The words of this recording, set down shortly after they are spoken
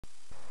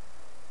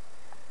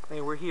Hey,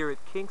 we're here at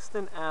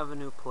Kingston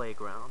Avenue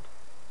Playground.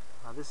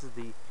 This is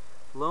the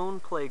lone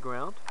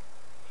playground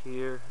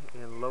here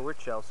in Lower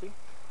Chelsea.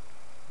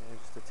 And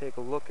just to take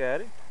a look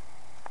at it,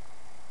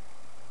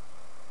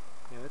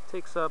 it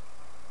takes up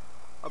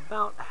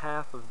about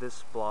half of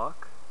this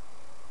block.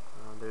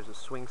 There's a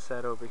swing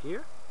set over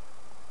here.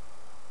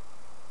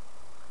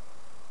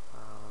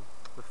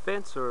 The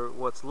fence, or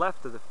what's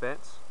left of the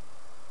fence,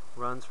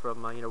 runs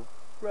from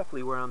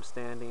roughly where I'm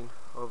standing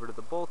over to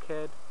the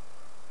bulkhead.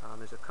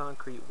 There's a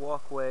concrete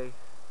walkway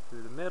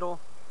through the middle,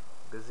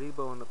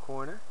 gazebo in the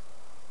corner.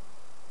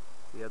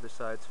 The other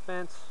side's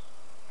fence.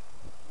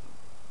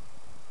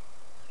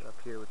 So up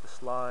here with the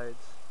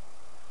slides,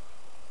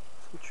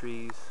 some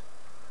trees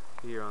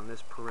here on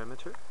this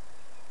perimeter.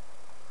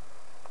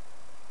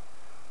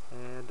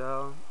 And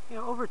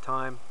over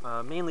time,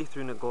 mainly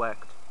through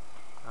neglect,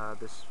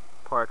 this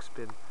park's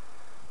been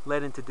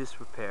led into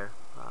disrepair.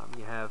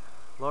 You have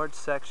large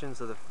sections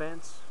of the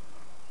fence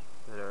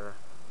that are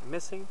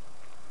missing.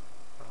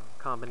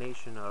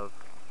 Combination of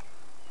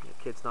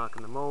kids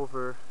knocking them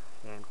over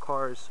and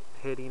cars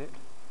hitting it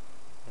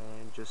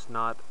and just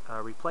not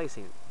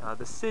replacing it.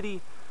 The city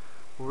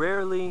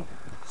rarely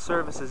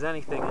services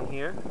anything in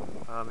here,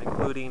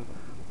 including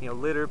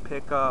litter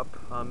pickup,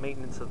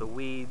 maintenance of the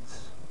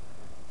weeds,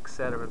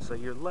 etc. So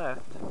you're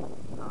left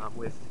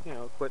with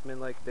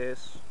equipment like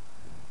this,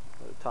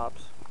 the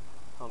tops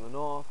coming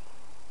off,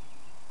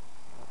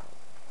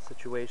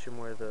 situation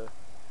where the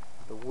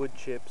wood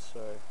chips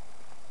are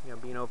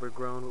being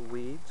overgrown with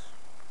weeds.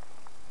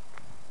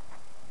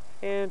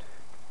 And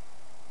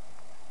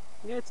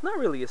it's not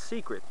really a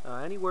secret.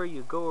 Anywhere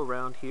you go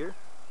around here,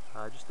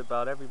 just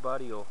about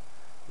everybody will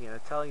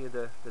tell you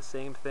the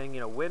same thing.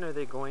 When are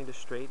they going to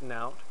straighten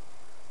out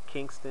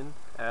Kingston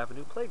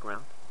Avenue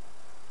Playground?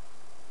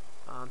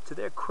 To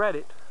their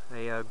credit,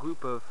 a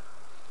group of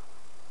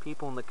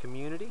people in the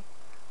community,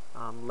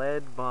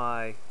 led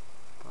by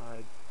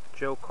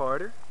Joe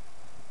Carter,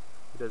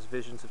 who does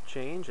Visions of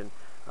Change, and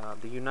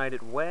the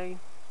United Way,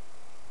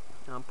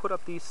 put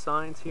up these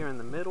signs here in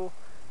the middle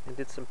and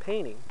did some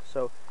painting.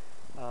 So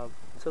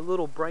it's a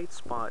little bright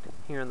spot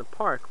here in the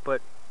park.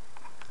 But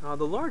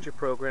the larger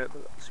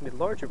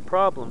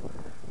problem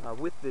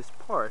with this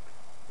park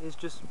is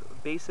just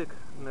basic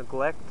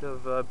neglect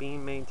of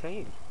being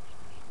maintained.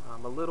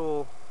 A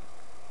little,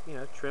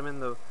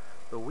 trimming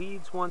the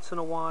weeds once in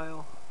a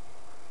while,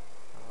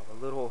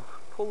 a little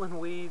pulling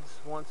weeds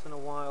once in a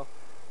while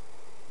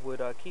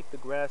would keep the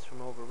grass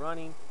from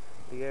overrunning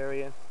the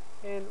area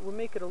and would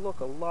make it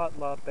look a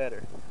lot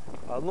better.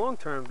 Long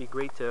term, it'd be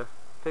great to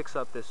fix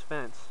up this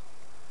fence,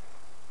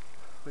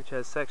 which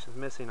has sections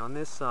missing on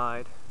this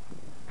side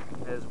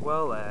as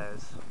well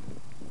as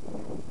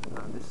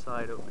this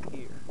side over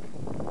here.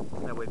 So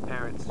that way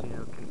parents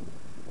can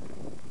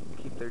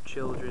keep their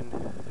children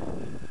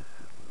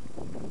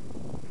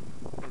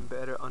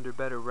in under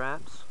better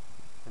wraps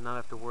and not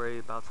have to worry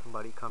about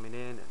somebody coming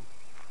in and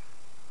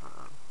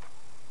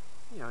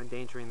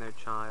endangering their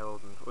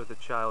child, or the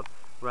child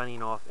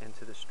running off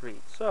into the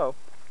street. So,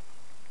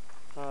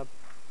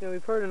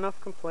 we've heard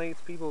enough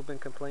complaints. People have been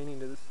complaining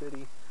to the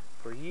city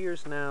for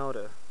years now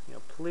to,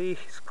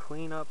 please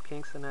clean up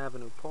Kingston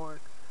Avenue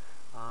Park.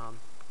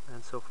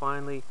 And so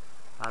finally,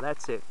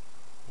 that's it.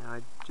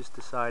 I just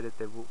decided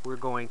that we're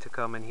going to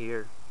come in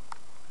here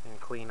and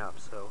clean up.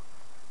 So,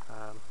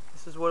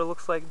 this is what it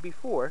looks like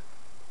before.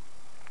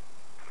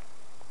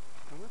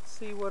 And let's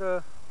see what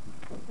a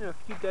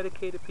few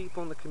dedicated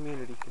people in the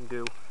community can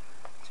do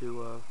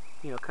to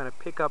kind of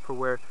pick up for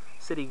where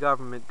city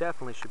government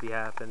definitely should be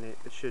happening.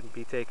 It shouldn't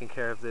be taking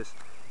care of this,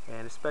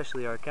 and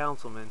especially our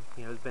councilman,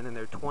 has been in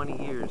there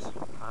 20 years,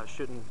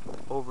 shouldn't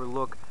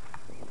overlook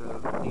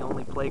the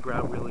only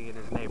playground really in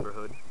his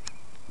neighborhood.